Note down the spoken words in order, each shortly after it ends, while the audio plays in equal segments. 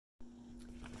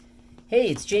Hey,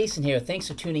 it's Jason here. Thanks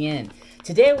for tuning in.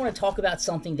 Today I want to talk about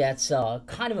something that's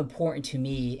kind of important to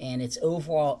me, and it's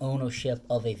overall ownership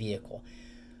of a vehicle.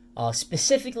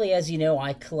 Specifically, as you know,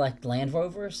 I collect Land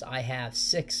Rovers. I have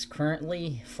 6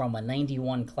 currently, from a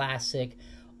 91 Classic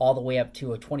all the way up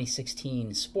to a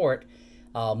 2016 Sport.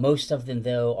 Most of them,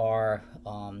 though, are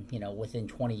within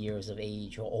 20 years of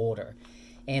age or older.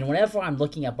 And whenever I'm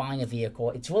looking at buying a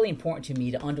vehicle, it's really important to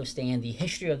me to understand the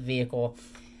history of the vehicle,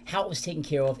 how it was taken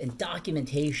care of, and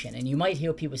documentation. And you might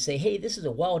hear people say, hey, this is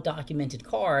a well-documented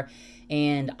car,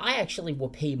 and I actually will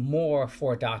pay more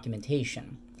for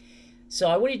documentation. So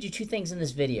I want to do 2 things in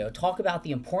this video. Talk about the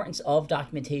importance of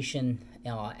documentation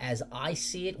as I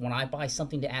see it when I buy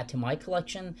something to add to my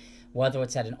collection, whether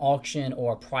it's at an auction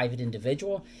or a private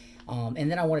individual.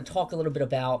 And then I want to talk a little bit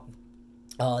about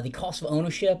the cost of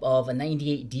ownership of a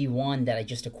 98 D1 that I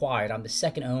just acquired. I'm the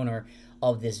second owner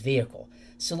of this vehicle.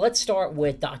 So let's start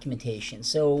with documentation.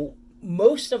 So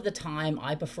most of the time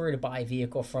I prefer to buy a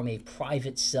vehicle from a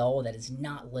private sale that is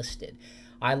not listed.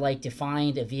 I like to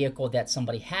find a vehicle that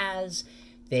somebody has,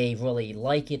 they really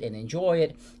like it and enjoy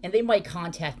it, and they might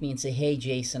contact me and say, hey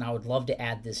Jason, I would love to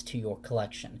add this to your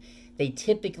collection. They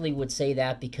typically would say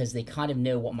that because they kind of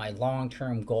know what my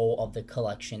long-term goal of the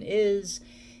collection is,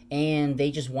 and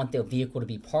they just want their vehicle to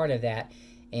be part of that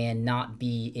and not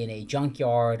be in a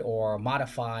junkyard or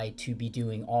modified to be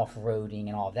doing off-roading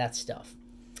and all of that stuff.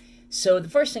 So the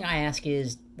first thing I ask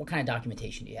is, what kind of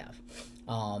documentation do you have?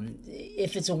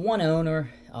 If it's a one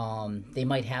owner, they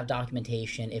might have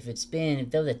documentation. If they're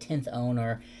the 10th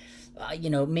owner,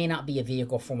 it may not be a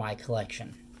vehicle for my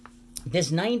collection.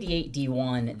 This 98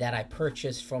 D1 that I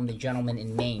purchased from the gentleman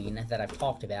in Maine that I've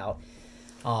talked about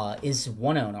is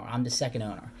one owner. I'm the second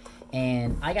owner.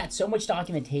 And I got so much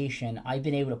documentation, I've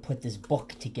been able to put this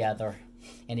book together,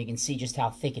 and you can see just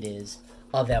how thick it is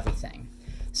of everything.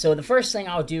 So the first thing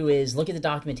I'll do is look at the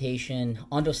documentation,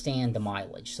 understand the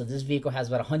mileage. So this vehicle has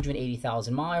about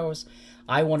 180,000 miles.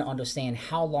 I want to understand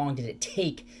how long did it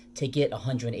take to get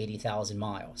 180,000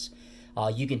 miles.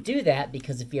 You can do that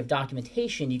because if you have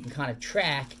documentation, you can kind of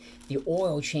track the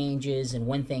oil changes and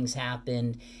when things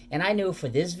happened. And I know for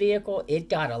this vehicle, it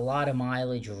got a lot of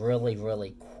mileage really,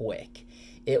 really quick.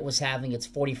 It was having its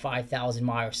 45,000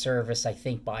 mile service, I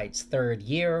think, by its 3rd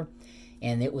year.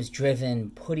 And it was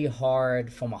driven pretty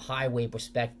hard from a highway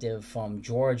perspective from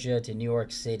Georgia to New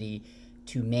York City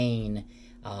to Maine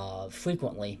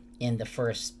frequently in the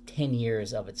first 10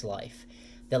 years of its life.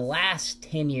 The last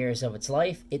 10 years of its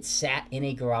life, it sat in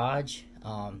a garage,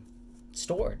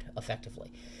 stored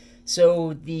effectively.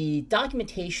 So the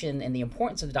documentation and the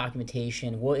importance of the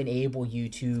documentation will enable you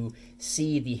to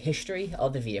see the history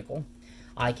of the vehicle.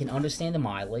 I can understand the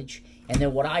mileage, and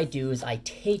then what I do is I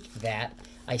take that,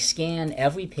 I scan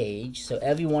every page, so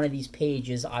every one of these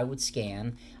pages I would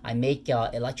scan. I make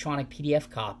electronic PDF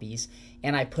copies,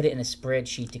 and I put it in a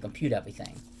spreadsheet to compute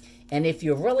everything. And if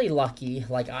you're really lucky,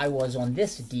 like I was on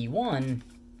this D1,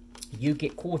 you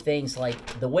get cool things like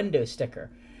the window sticker.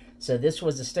 So this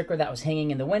was the sticker that was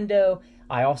hanging in the window.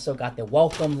 I also got the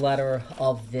welcome letter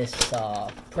of this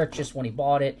purchase when he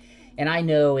bought it. And I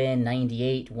know in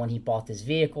 '98, when he bought this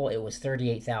vehicle, it was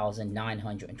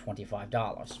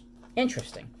 $38,925.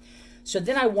 Interesting. So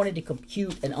then I wanted to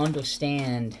compute and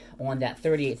understand on that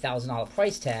 $38,000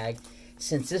 price tag,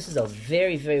 since this is a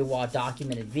very, very well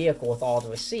documented vehicle with all the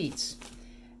receipts,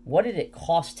 what did it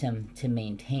cost him to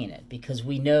maintain it? Because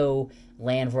we know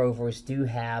Land Rovers do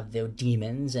have their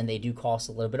demons and they do cost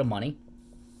a little bit of money.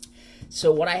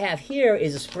 So what I have here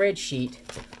is a spreadsheet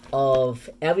of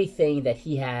everything that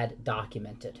he had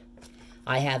documented.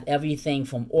 I have everything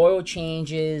from oil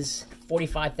changes,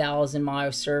 45,000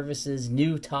 mile services,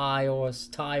 new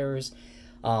tires,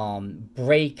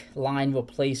 brake line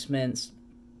replacements,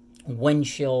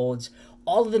 windshields,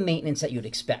 all of the maintenance that you'd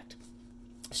expect.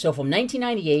 So from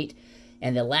 1998,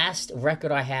 and the last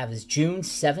record I have is June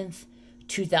 7th,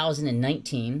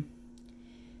 2019.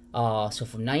 So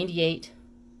from 98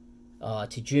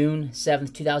 to June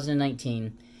 7th,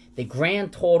 2019, the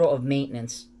grand total of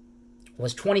maintenance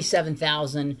was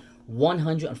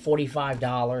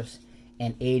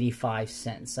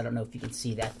 $27,145.85. I don't know if you can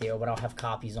see that there, but I'll have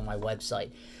copies on my website.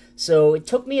 So it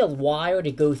took me a while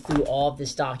to go through all of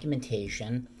this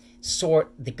documentation,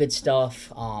 sort the good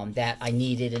stuff that I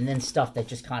needed, and then stuff that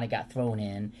just kind of got thrown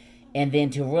in, and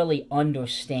then to really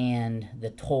understand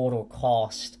the total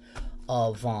cost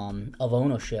of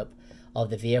ownership of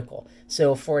the vehicle.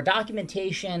 So for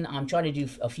documentation, I'm trying to do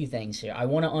a few things here. I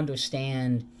want to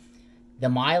understand the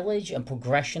mileage and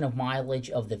progression of mileage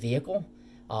of the vehicle.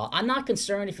 I'm not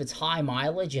concerned if it's high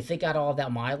mileage, if it got all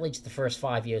that mileage the first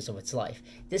 5 years of its life.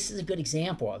 This is a good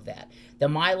example of that. The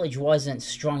mileage wasn't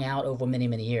strung out over many,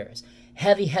 many years.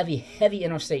 Heavy, heavy, heavy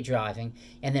interstate driving,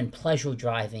 and then pleasure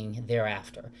driving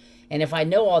thereafter. And if I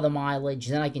know all the mileage,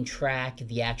 then I can track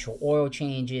the actual oil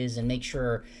changes and make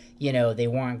sure, you know, they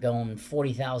weren't going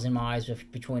 40,000 miles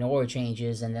between oil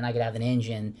changes, and then I could have an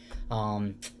engine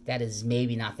that is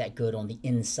maybe not that good on the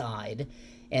inside.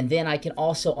 And then I can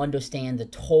also understand the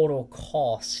total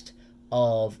cost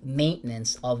of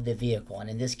maintenance of the vehicle. And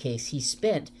in this case, he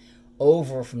spent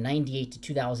over, from 98 to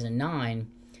 2009,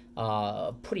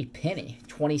 pretty penny,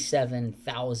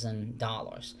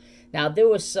 $27,000. Now, there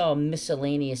was some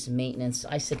miscellaneous maintenance.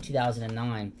 I said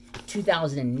 2009.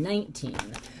 2019,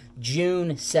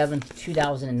 June 7th,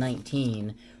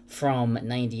 2019, from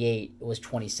 98 was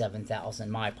 $27,000.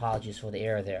 My apologies for the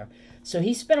error there. So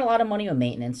he spent a lot of money on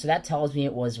maintenance, so that tells me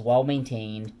it was well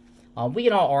maintained. We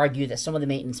can all argue that some of the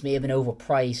maintenance may have been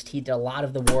overpriced. He did a lot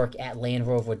of the work at Land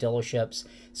Rover dealerships,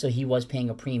 so he was paying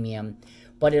a premium.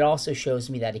 But it also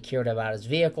shows me that he cared about his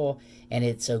vehicle, and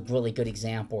it's a really good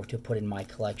example to put in my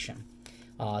collection.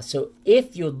 So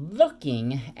if you're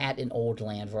looking at an old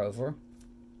Land Rover,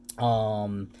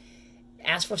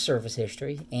 ask for service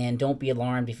history, and don't be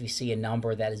alarmed if you see a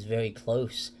number that is very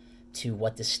close to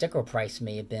what the sticker price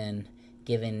may have been,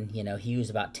 given, you know, he was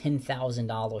about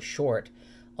 $10,000 short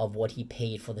of what he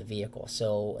paid for the vehicle.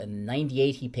 So in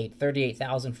 98, he paid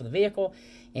 $38,000 for the vehicle,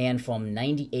 and from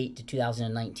 98 to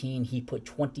 2019, he put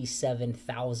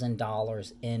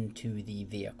 $27,000 into the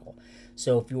vehicle.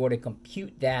 So if you were to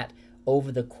compute that over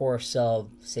the course of,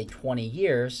 say, 20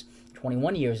 years,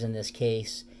 21 years in this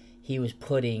case, he was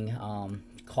putting, a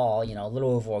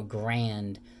little over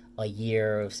 $1,000 a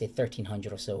year, say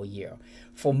 $1,300 or so a year.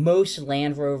 For most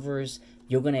Land Rovers,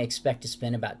 you're going to expect to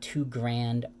spend about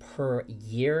 $2,000 per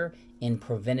year in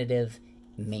preventative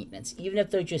maintenance, even if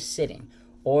they're just sitting.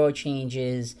 Oil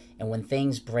changes, and when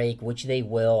things break, which they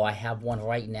will. I have one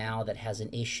right now that has an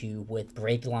issue with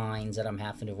brake lines that I'm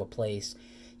having to replace.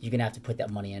 You're going to have to put that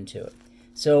money into it.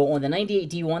 So on the 98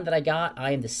 D1 that I got,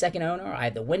 I am the second owner. I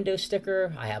have the window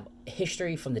sticker. I have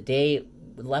history from the day it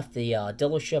left the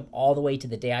dealership all the way to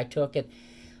the day I took it.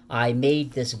 I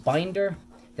made this binder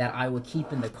that I would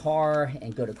keep in the car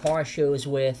and go to car shows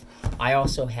with. I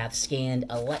also have scanned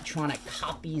electronic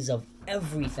copies of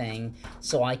everything,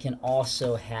 so I can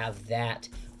also have that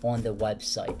on the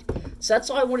website. So that's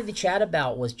all I wanted to chat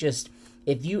about, was just,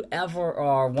 if you ever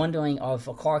are wondering if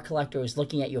a car collector is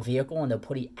looking at your vehicle and they're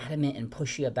pretty adamant and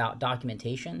pushy about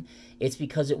documentation, it's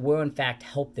because it will in fact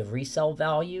help the resale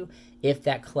value if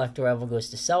that collector ever goes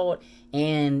to sell it.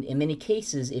 And in many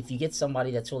cases, if you get somebody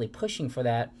that's really pushing for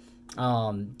that,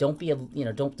 don't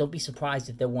be surprised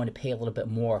if they're willing to pay a little bit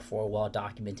more for a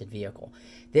well-documented vehicle.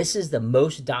 This is the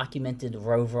most documented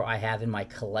Rover I have in my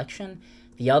collection.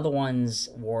 The other ones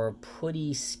were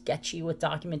pretty sketchy with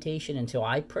documentation until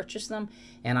I purchased them,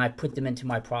 and I put them into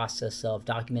my process of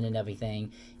documenting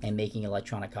everything and making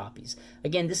electronic copies.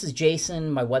 Again, this is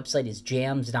Jason. My website is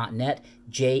jams.net,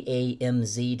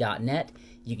 JAMZ.net.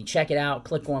 You can check it out,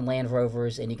 click on Land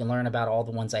Rovers, and you can learn about all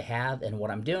the ones I have and what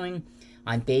I'm doing.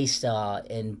 I'm based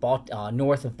in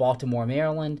north of Baltimore,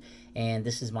 Maryland, and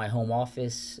this is my home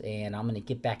office, and I'm going to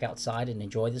get back outside and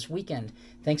enjoy this weekend.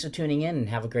 Thanks for tuning in, and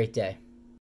have a great day.